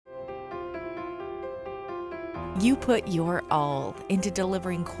You put your all into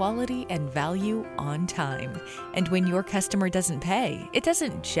delivering quality and value on time. And when your customer doesn't pay, it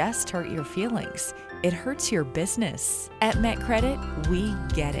doesn't just hurt your feelings. It hurts your business. At MetCredit, we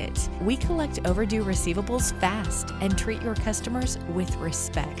get it. We collect overdue receivables fast and treat your customers with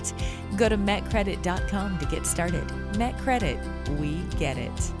respect. Go to metcredit.com to get started. MetCredit, we get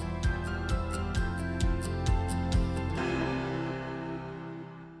it.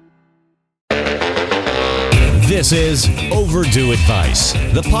 This is Overdue Advice,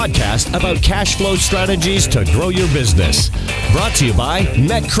 the podcast about cash flow strategies to grow your business. Brought to you by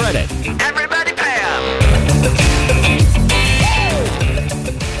MetCredit. Everybody pay up!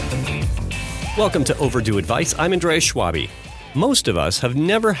 Welcome to Overdue Advice. I'm Andreas Schwabi. Most of us have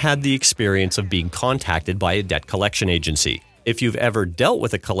never had the experience of being contacted by a debt collection agency. If you've ever dealt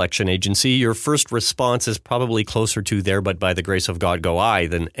with a collection agency, your first response is probably closer to "there but by the grace of God go I"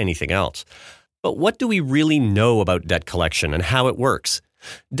 than anything else. But what do we really know about debt collection and how it works?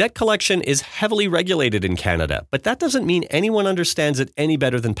 Debt collection is heavily regulated in Canada, but that doesn't mean anyone understands it any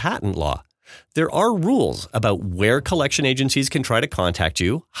better than patent law. There are rules about where collection agencies can try to contact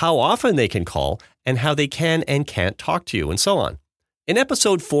you, how often they can call, and how they can and can't talk to you, and so on. In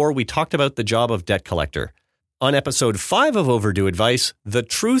episode 4, we talked about the job of debt collector. On episode 5 of Overdue Advice, the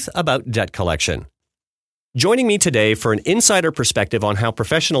truth about debt collection. Joining me today for an insider perspective on how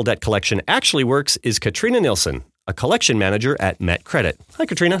professional debt collection actually works is Katrina Nilsson, a collection manager at MetCredit. Hi,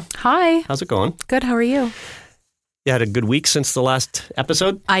 Katrina. Hi. How's it going? Good. How are you? You had a good week since the last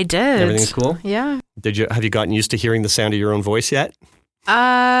episode? I did. Everything's cool? Yeah. Have you gotten used to hearing the sound of your own voice yet?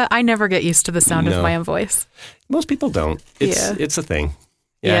 I never get used to the sound of my own voice. Most people don't. It's a thing.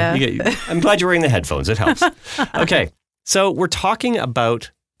 Yeah. I'm glad you're wearing the headphones. It helps. Okay. So we're talking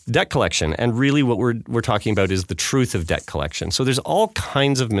about debt collection, and really what we're talking about is the truth of debt collection. So there's all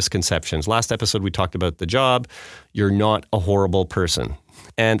kinds of misconceptions. Last episode, we talked about the job. You're not a horrible person.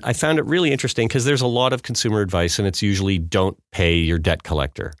 And I found it really interesting because there's a lot of consumer advice, and it's usually don't pay your debt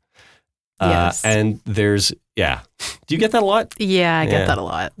collector. Yes. And there's, do you get that a lot? Yeah, I get that a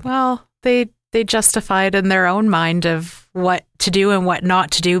lot. Well, they justify it in their own mind of what to do and what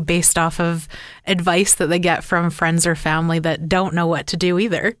not to do based off of advice that they get from friends or family that don't know what to do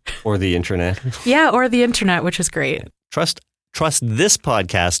either. Or the internet. Yeah, or the internet, which is great. Trust this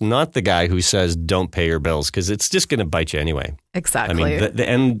podcast, not the guy who says don't pay your bills, because it's just going to bite you anyway. Exactly.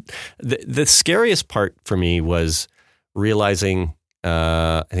 I mean, the scariest part for me was realizing,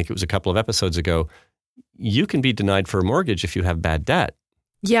 I think it was a couple of episodes ago, you can be denied for a mortgage if you have bad debt.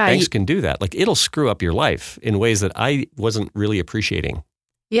 Yeah. Banks can do that. Like, it'll screw up your life in ways that I wasn't really appreciating.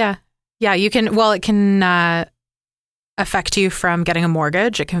 Yeah. Yeah, you can, well, it can affect you from getting a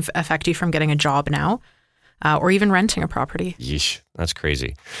mortgage. It can affect you from getting a job now, or even renting a property. Yeesh, that's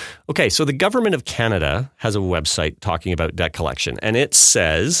crazy. Okay, so the Government of Canada has a website talking about debt collection, and it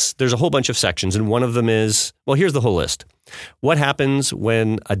says there's a whole bunch of sections, and one of them is, well, here's the whole list. What happens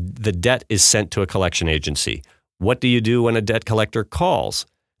when the debt is sent to a collection agency? What do you do when a debt collector calls?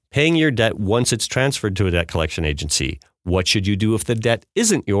 Paying your debt once it's transferred to a debt collection agency. What should you do if the debt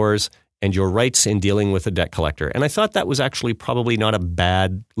isn't yours? And your rights in dealing with a debt collector. And I thought that was actually probably not a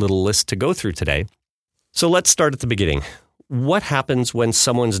bad little list to go through today. So let's start at the beginning. What happens when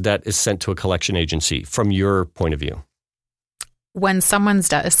someone's debt is sent to a collection agency from your point of view? When someone's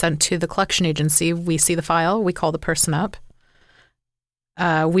debt is sent to the collection agency, we see the file, we call the person up,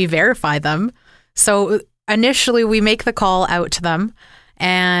 we verify them. So initially, we make the call out to them,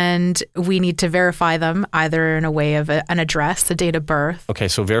 and we need to verify them either in a way of an address, a date of birth. Okay,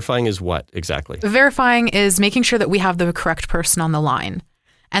 so verifying is what exactly? Verifying is making sure that we have the correct person on the line.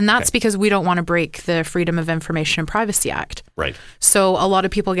 And that's because we don't want to break the Freedom of Information and Privacy Act. Right. So a lot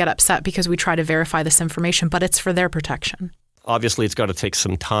of people get upset because we try to verify this information, but it's for their protection. Obviously, it's got to take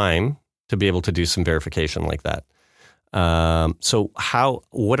some time to be able to do some verification like that. So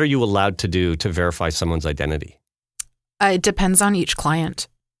what are you allowed to do to verify someone's identity? It depends on each client.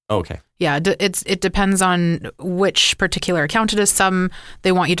 Okay. Yeah, it depends on which particular account it is. Some,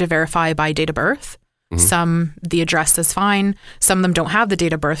 they want you to verify by date of birth. Mm-hmm. Some, the address is fine. Some of them don't have the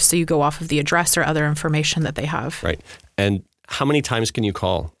date of birth, so you go off of the address or other information that they have. Right. And how many times can you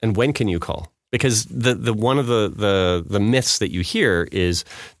call? And when can you call? Because the one of the myths that you hear is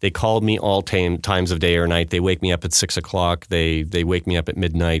they call me all times of day or night. They wake me up at 6 o'clock. They wake me up at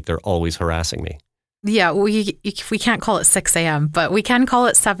midnight. They're always harassing me. Yeah, we can't call it 6 a.m., but we can call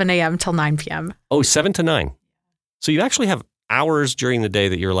it 7 a.m. till 9 p.m. Oh, 7 to 9. So you actually have hours during the day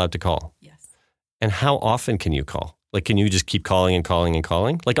that you're allowed to call. Yes. And how often can you call? Like, can you just keep calling and calling and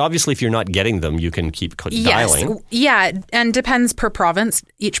calling? Like, obviously, if you're not getting them, you can keep dialing. Yeah, and depends per province.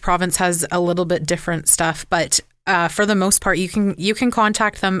 Each province has a little bit different stuff, but for the most part, you can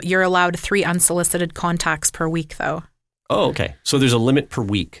contact them. You're allowed 3 unsolicited contacts per week, though. Oh, okay. So there's a limit per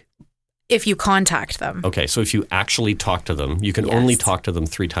week. If you contact them. Okay, so if you actually talk to them, you can only talk to them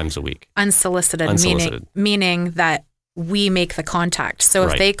 3 times a week. Unsolicited. Meaning that we make the contact. So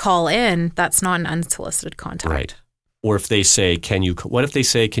if they call in, that's not an unsolicited contact. Right. Or if they say, what if they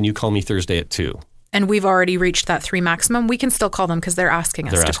say, can you call me Thursday at 2? And we've already reached that 3 maximum, we can still call them because they're asking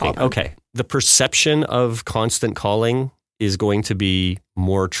us to call them. Okay. The perception of constant calling is going to be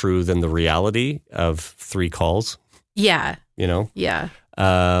more true than the reality of 3 calls. Yeah. You know? Yeah.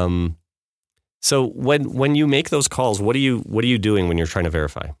 So when you make those calls, what are you doing when you're trying to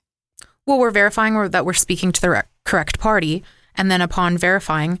verify? Well, we're verifying that we're speaking to the correct party. And then upon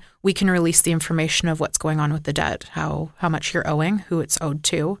verifying, we can release the information of what's going on with the debt, how much you're owing, who it's owed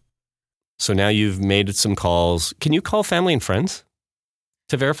to. So now you've made some calls. Can you call family and friends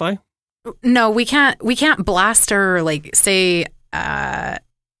to verify? No, we can't blast or say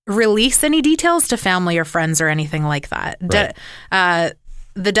release any details to family or friends or anything like that. Right.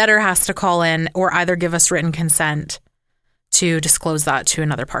 The debtor has to call in or either give us written consent to disclose that to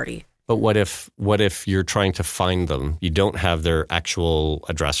another party. But what if you're trying to find them? You don't have their actual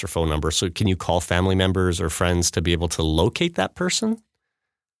address or phone number. So can you call family members or friends to be able to locate that person?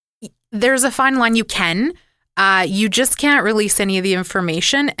 There's a fine line. You can. You just can't release any of the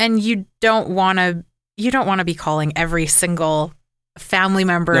information, and you don't want to be calling every single family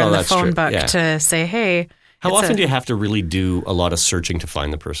member in the phone book to say, hey. How often do you have to really do a lot of searching to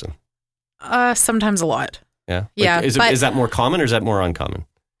find the person? Sometimes a lot. Yeah? Is that more common or is that more uncommon?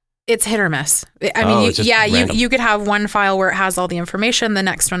 It's hit or miss. I mean, you could have one file where it has all the information, the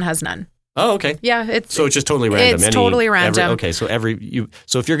next one has none. Oh, okay. Yeah, so it's just totally random. It's totally random.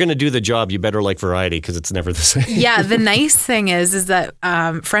 So if you're going to do the job, you better like variety because it's never the same. Yeah, the nice thing is that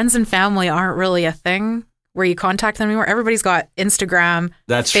friends and family aren't really a thing where you contact them anymore. Everybody's got Instagram,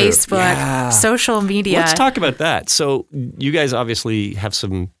 Facebook, social media. Let's talk about that. So you guys obviously have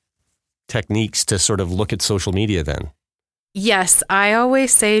some techniques to sort of look at social media then. Yes, I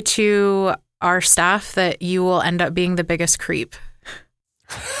always say to our staff that you will end up being the biggest creep.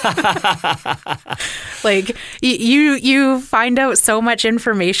 Like you find out so much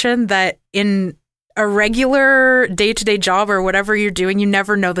information that in a regular day-to-day job or whatever you're doing, you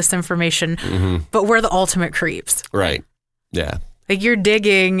never know this information. Mm-hmm. But we're the ultimate creeps. Right. Yeah. Like you're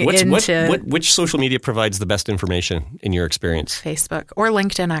digging into... Which social media provides the best information in your experience? Facebook or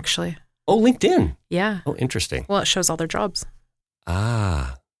LinkedIn, actually. Oh, LinkedIn. Yeah. Oh, interesting. Well, it shows all their jobs.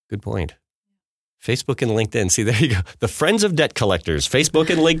 Ah, good point. Facebook and LinkedIn. See, there you go. The Friends of Debt Collectors, Facebook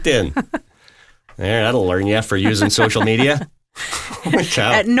and LinkedIn. There, that'll learn you for using social media.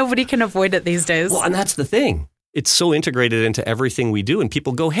 Nobody can avoid it these days. Well, and that's the thing. It's so integrated into everything we do. And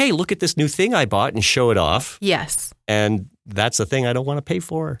people go, hey, look at this new thing I bought and show it off. Yes. And that's the thing I don't want to pay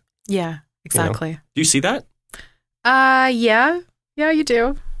for. Yeah, exactly. You know? Do you see that? Yeah. Yeah, you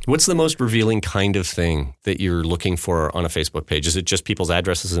do. What's the most revealing kind of thing that you're looking for on a Facebook page? Is it just people's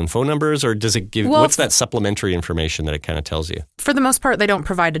addresses and phone numbers, or does it give, what's that supplementary information that it kind of tells you? For the most part, they don't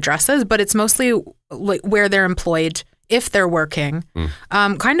provide addresses, but it's mostly like where they're employed, if they're working,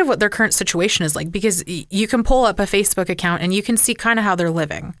 kind of what their current situation is like, because you can pull up a Facebook account and you can see kind of how they're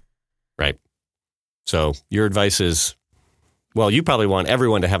living. Right. So your advice is, well, you probably want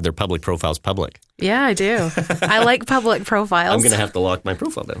everyone to have their public profiles public. Yeah, I do. I like public profiles. I'm going to have to lock my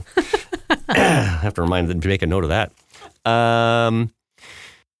profile down. I have to remind them to make a note of that.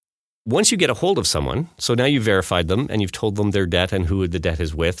 Once you get a hold of someone, so now you've verified them and you've told them their debt and who the debt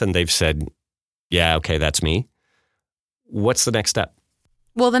is with, and they've said, yeah, okay, that's me. What's the next step?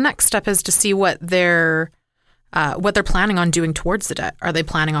 Well, the next step is to see what they're planning on doing towards the debt. Are they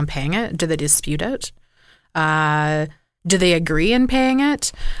planning on paying it? Do they dispute it? Do they agree in paying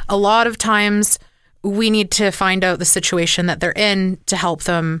it? A lot of times we need to find out the situation that they're in to help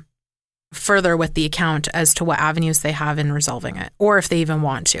them further with the account as to what avenues they have in resolving it, or if they even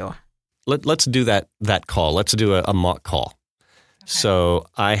want to. Let's do that call. Let's do a mock call. Okay. So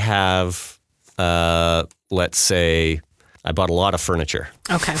I have, let's say, I bought a lot of furniture.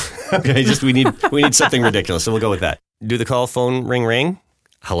 Okay. Okay, we need something ridiculous, so we'll go with that. Do the call, phone, ring.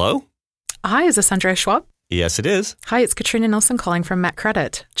 Hello? Hi, is this Andrea Schwab? Yes, it is. Hi, it's Katrina Nilsson calling from Met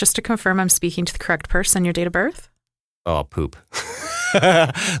Credit. Just to confirm I'm speaking to the correct person, your date of birth? Oh, poop.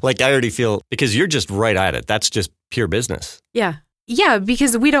 Like I already feel, because you're just right at it. That's just pure business. Yeah. Yeah,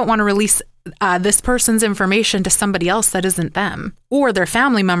 because we don't want to release this person's information to somebody else that isn't them, or their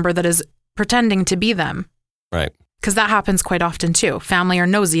family member that is pretending to be them. Right. Because that happens quite often too. Family are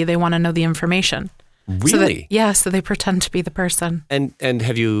nosy. They want to know the information. Really? So they pretend to be the person. And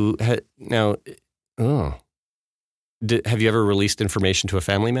have you have you ever released information to a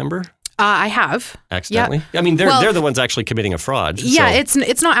family member? I have. Accidentally? Yeah. I mean, they're the ones actually committing a fraud. Yeah, so.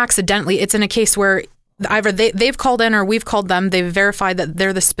 It's not accidentally. It's in a case where either they've called in or we've called them. They've verified that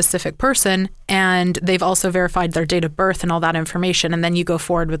they're the specific person, and they've also verified their date of birth and all that information. And then you go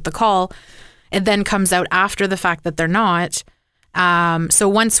forward with the call. It then comes out after the fact that they're not. So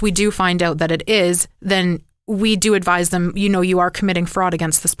once we do find out that it is, then we do advise them, you are committing fraud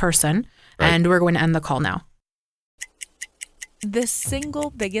against this person, right, and we're going to end the call now. The single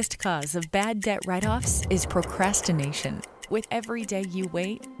biggest cause of bad debt write-offs is procrastination. With every day you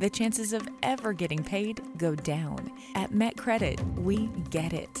wait, the chances of ever getting paid go down. At MetCredit, we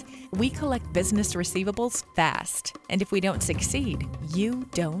get it. We collect business receivables fast, and if we don't succeed, you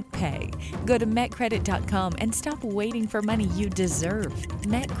don't pay. Go to metcredit.com and stop waiting for money you deserve.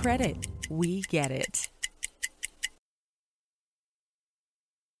 MetCredit, we get it.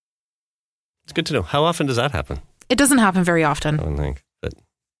 It's good to know. How often does that happen? It doesn't happen very often. I don't think.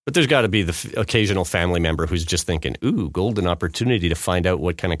 But there's got to be the occasional family member who's just thinking, ooh, golden opportunity to find out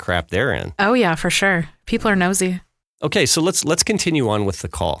what kind of crap they're in. Oh, yeah, for sure. People are nosy. Okay, so let's continue on with the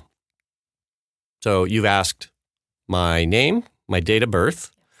call. So you've asked my name, my date of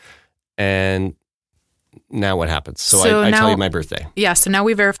birth, and now what happens? So I tell you my birthday. Yeah, so now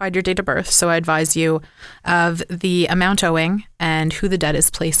we verified your date of birth. So I advise you of the amount owing and who the debt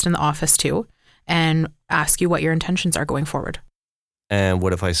is placed in the office to, and ask you what your intentions are going forward. And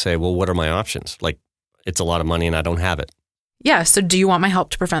what if I say, well, what are my options? Like, it's a lot of money and I don't have it. Yeah, so do you want my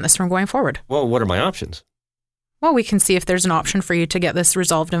help to prevent this from going forward? Well, what are my options? Well, we can see if there's an option for you to get this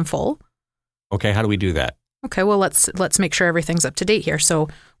resolved in full. Okay, how do we do that? Okay, well, let's make sure everything's up to date here. So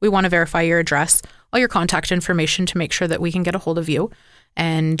we want to verify your address, all your contact information to make sure that we can get a hold of you.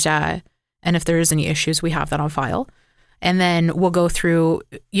 And if there is any issues, we have that on file. And then we'll go through,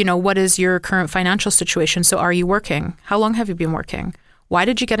 what is your current financial situation? So are you working? How long have you been working? Why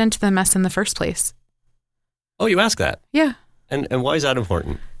did you get into the mess in the first place? Oh, you ask that? Yeah. And why is that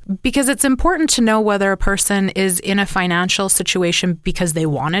important? Because it's important to know whether a person is in a financial situation because they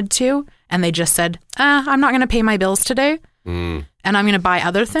wanted to and they just said, I'm not going to pay my bills today and I'm going to buy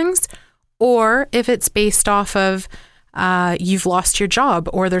other things. Or if it's based off of you've lost your job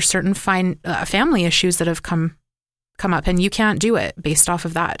or there's certain family issues that have come up and you can't do it based off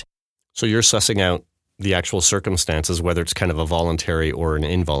of that. So you're sussing out the actual circumstances, whether it's kind of a voluntary or an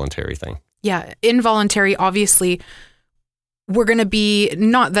involuntary thing. Yeah. Involuntary, obviously, we're going to be,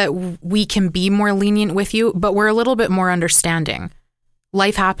 not that we can be more lenient with you, but we're a little bit more understanding.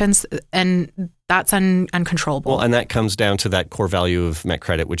 Life happens and that's uncontrollable. Well, and that comes down to that core value of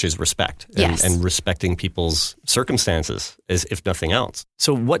MetCredit, which is respect. Yes. And respecting people's circumstances, as if nothing else.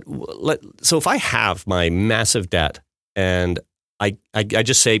 So if I have my massive debt and I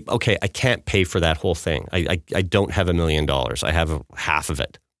just say, okay, I can't pay for that whole thing. I don't have $1 million. I have half of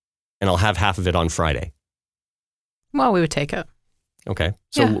it. And I'll have half of it on Friday. Well, we would take it. Okay.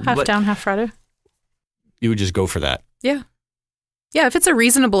 So half down, half Friday. You would just go for that? Yeah. Yeah, if it's a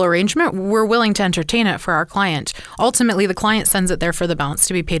reasonable arrangement, we're willing to entertain it for our client. Ultimately, the client sends it there for the balance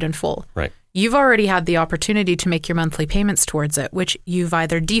to be paid in full. Right. You've already had the opportunity to make your monthly payments towards it, which you've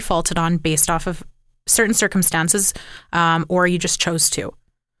either defaulted on based off of certain circumstances, or you just chose to.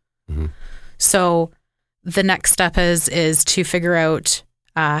 Mm-hmm. So the next step is to figure out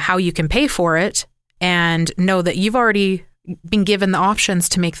how you can pay for it and know that you've already been given the options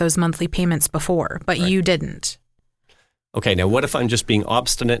to make those monthly payments before, but right. You didn't. Okay, now what if I'm just being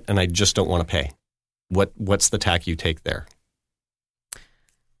obstinate and I just don't want to pay? What's the tack you take there?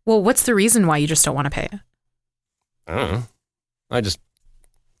 Well, what's the reason why you just don't want to pay? I don't know. It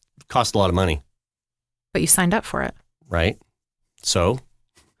cost a lot of money. But you signed up for it. Right. So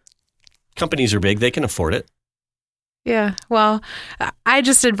companies are big. They can afford it. Yeah. Well, I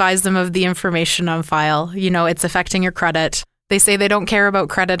just advise them of the information on file. It's affecting your credit. They say they don't care about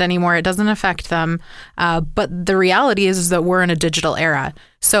credit anymore. It doesn't affect them. But the reality is that we're in a digital era.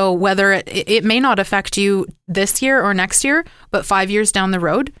 So whether it may not affect you this year or next year, but 5 years down the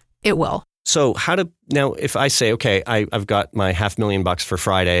road, it will. So now if I say, okay, I've got my $500,000 for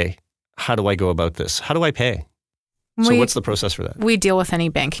Friday, how do I go about this? How do I pay? So what's the process for that? We deal with any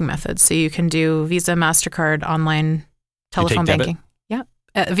banking method. So you can do Visa, MasterCard, online, telephone banking. Yeah.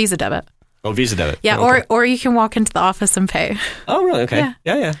 Visa debit. Oh, Visa debit. Yeah, oh, okay. or you can walk into the office and pay. Oh, really? Okay.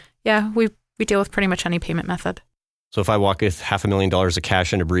 Yeah. Yeah, we deal with pretty much any payment method. So if I walk with $500,000 of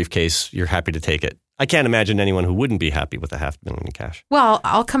cash in a briefcase, you're happy to take it. I can't imagine anyone who wouldn't be happy with $500,000 in cash. Well,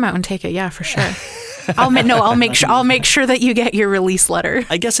 I'll come out and take it. Yeah, for sure. I'll make sure that you get your release letter.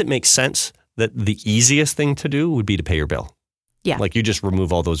 I guess it makes sense that the easiest thing to do would be to pay your bill. Yeah. Like you just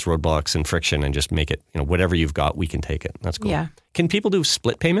remove all those roadblocks and friction and just make it, whatever you've got, we can take it. That's cool. Yeah. Can people do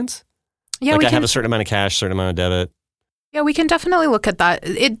split payments? Yeah, like I have a certain amount of cash, certain amount of debit. Yeah, we can definitely look at that.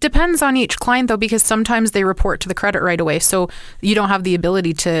 It depends on each client though, because sometimes they report to the credit right away. So you don't have the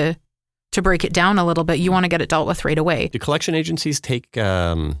ability to break it down a little bit. You want to get it dealt with right away. Do collection agencies take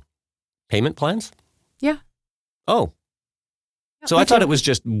payment plans? Yeah. Oh. So I thought it was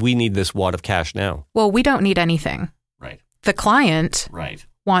just, we need this wad of cash now. Well, we don't need anything. Right. The client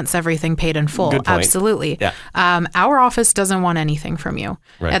wants everything paid in full. Good point. Absolutely. Yeah. Our office doesn't want anything from you.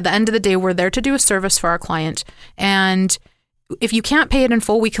 Right. At the end of the day, we're there to do a service for our client. And if you can't pay it in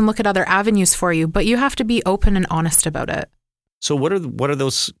full, we can look at other avenues for you, but you have to be open and honest about it. So what are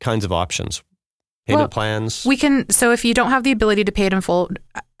those kinds of options? Payment plans? We can. So if you don't have the ability to pay it in full,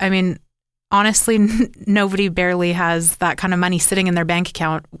 I mean, honestly, nobody barely has that kind of money sitting in their bank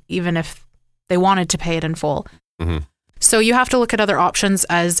account, even if they wanted to pay it in full. Mm-hmm. So you have to look at other options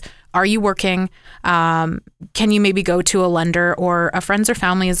as, are you working? Can you maybe go to a lender, or a friends or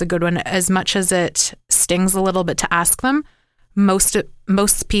family is a good one. As much as it stings a little bit to ask them, most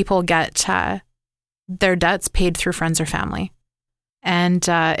people get their debts paid through friends or family. And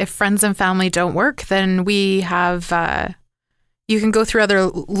if friends and family don't work, then we have, you can go through other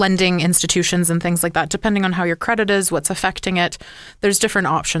lending institutions and things like that, depending on how your credit is, what's affecting it. There's different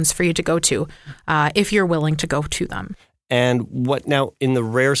options for you to go to if you're willing to go to them. And what now, in the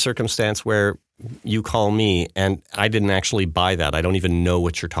rare circumstance where you call me and I didn't actually buy that, I don't even know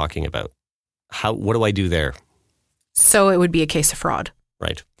what you're talking about. What do I do there? So it would be a case of fraud.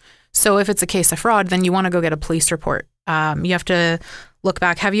 Right. So if it's a case of fraud, then you want to go get a police report. You have to look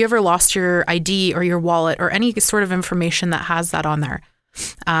back. Have you ever lost your ID or your wallet or any sort of information that has that on there?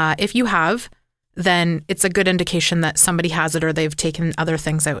 If you have, then it's a good indication that somebody has it or they've taken other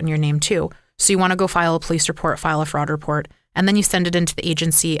things out in your name too. So you want to go file a police report, file a fraud report, and then you send it into the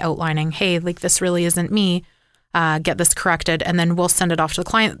agency outlining, hey, like this really isn't me. Get this corrected, and then we'll send it off to the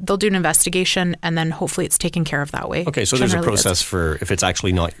client. They'll do an investigation, and then hopefully it's taken care of that way. Okay, so there's a process for if it's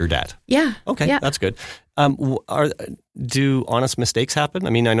actually not your debt. Yeah. Okay, yeah. That's good. Do honest mistakes happen?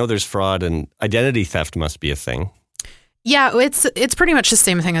 I mean, I know there's fraud, and identity theft must be a thing. Yeah, it's pretty much the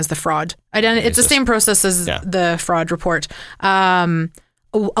same thing as the fraud. It's the same process as the fraud report.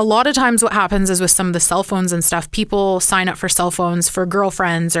 A lot of times what happens is with some of the cell phones and stuff, people sign up for cell phones for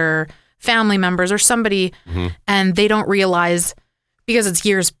girlfriends or family members or somebody, and they don't realize, because it's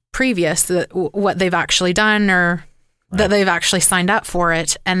years previous, that what they've actually done or that they've actually signed up for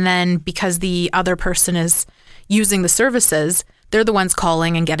it. And then because the other person is using the services, they're the ones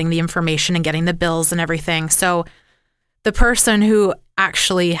calling and getting the information and getting the bills and everything. So the person who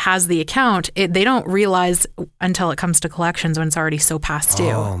actually has the account, they don't realize until it comes to collections when it's already so past due.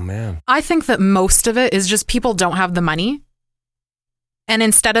 Oh, man. I think that most of it is just people don't have the money. And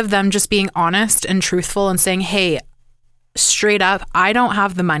instead of them just being honest and truthful and saying, hey, straight up, I don't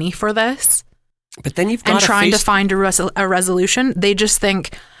have the money for this. But then you've got and trying to find a resolution, they just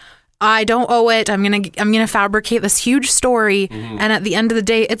think, I don't owe it. I'm gonna fabricate this huge story, and at the end of the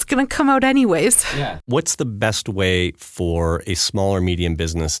day, it's gonna come out anyways. Yeah. What's the best way for a small or medium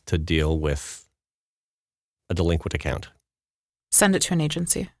business to deal with a delinquent account? Send it to an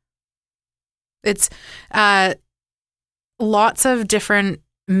agency. It's lots of different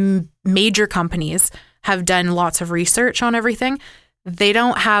major companies have done lots of research on everything. They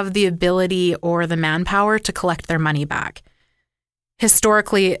don't have the ability or the manpower to collect their money back.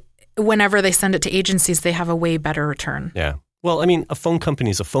 Historically, whenever they send it to agencies, they have a way better return. Yeah. Well, I mean, a phone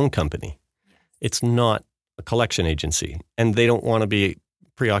company is a phone company. It's not a collection agency. And they don't want to be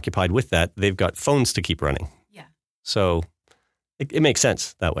preoccupied with that. They've got phones to keep running. Yeah. So it makes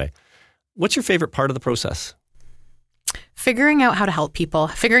sense that way. What's your favorite part of the process? Figuring out how to help people,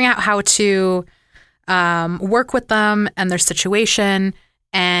 figuring out how to work with them and their situation,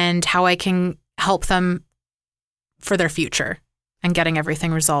 and how I can help them for their future and getting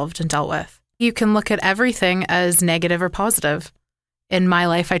everything resolved and dealt with. You can look at everything as negative or positive. In my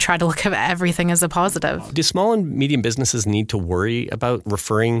life, I try to look at everything as a positive. Do small and medium businesses need to worry about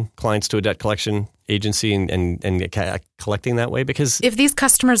referring clients to a debt collection agency and collecting that way? Because if these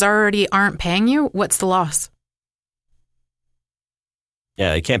customers already aren't paying you, what's the loss?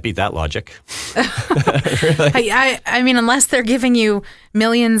 Yeah, it can't beat that logic. Really? I mean, unless they're giving you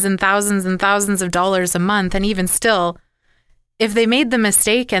millions and thousands of dollars a month, and even still, if they made the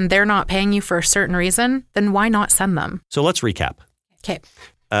mistake and they're not paying you for a certain reason, then why not send them? So let's recap. Okay.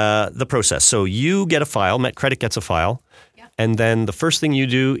 the process. So you get a file, MetCredit gets a file, and then the first thing you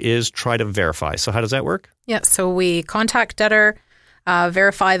do is try to verify. So how does that work? Yeah, so we contact debtor,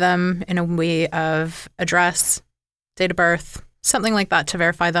 verify them in a way of address, date of birth, something like that to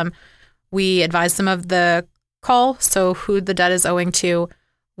verify them. We advise them of the call, so who the debt is owing to,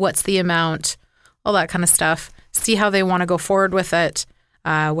 what's the amount, all that kind of stuff. See how they want to go forward with it,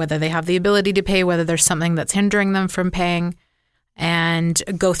 whether they have the ability to pay, whether there's something that's hindering them from paying, and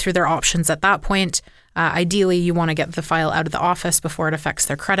go through their options at that point. Ideally, you want to get the file out of the office before it affects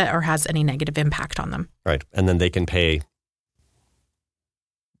their credit or has any negative impact on them. Right. And then they can pay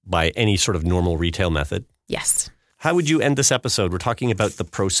by any sort of normal retail method? Yes. How would you end this episode? We're talking about the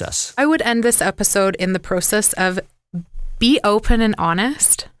process. I would end this episode in the process of be open and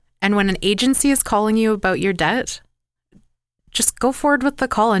honest. And when an agency is calling you about your debt, just go forward with the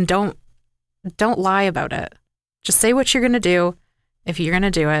call and don't lie about it. Just say what you're going to do if you're going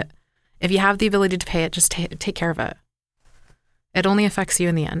to do it. If you have the ability to pay it, just take care of it. It only affects you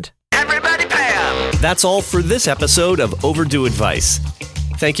in the end. Everybody pay up! That's all for this episode of Overdue Advice.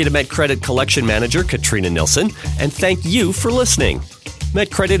 Thank you to MetCredit Collection Manager Katrina Nilsson, and thank you for listening.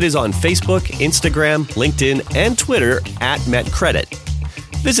 MetCredit is on Facebook, Instagram, LinkedIn, and Twitter at MetCredit.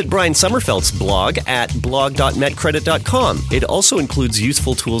 Visit Brian Sommerfeld's blog at blog.metcredit.com. It also includes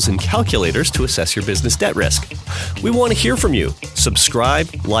useful tools and calculators to assess your business debt risk. We want to hear from you. Subscribe,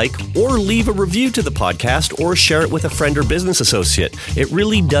 like, or leave a review to the podcast or share it with a friend or business associate. It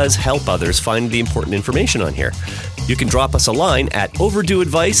really does help others find the important information on here. You can drop us a line at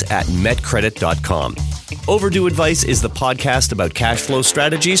overdueadvice@metcredit.com. Overdue Advice is the podcast about cash flow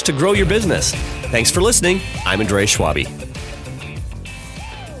strategies to grow your business. Thanks for listening. I'm Andreas Schwabi.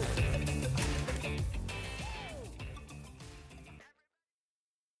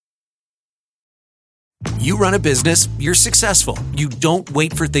 You run a business, you're successful. You don't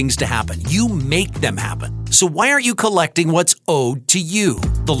wait for things to happen. You make them happen. So why aren't you collecting what's owed to you?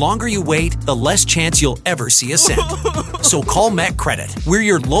 The longer you wait, the less chance you'll ever see a cent. So call MetCredit. We're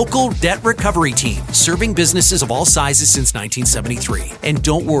your local debt recovery team, serving businesses of all sizes since 1973. And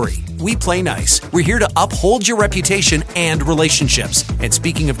don't worry, we play nice. We're here to uphold your reputation and relationships. And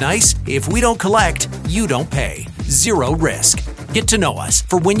speaking of nice, if we don't collect, you don't pay. Zero risk. Get to know us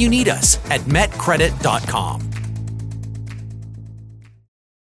for when you need us at metcredit.com.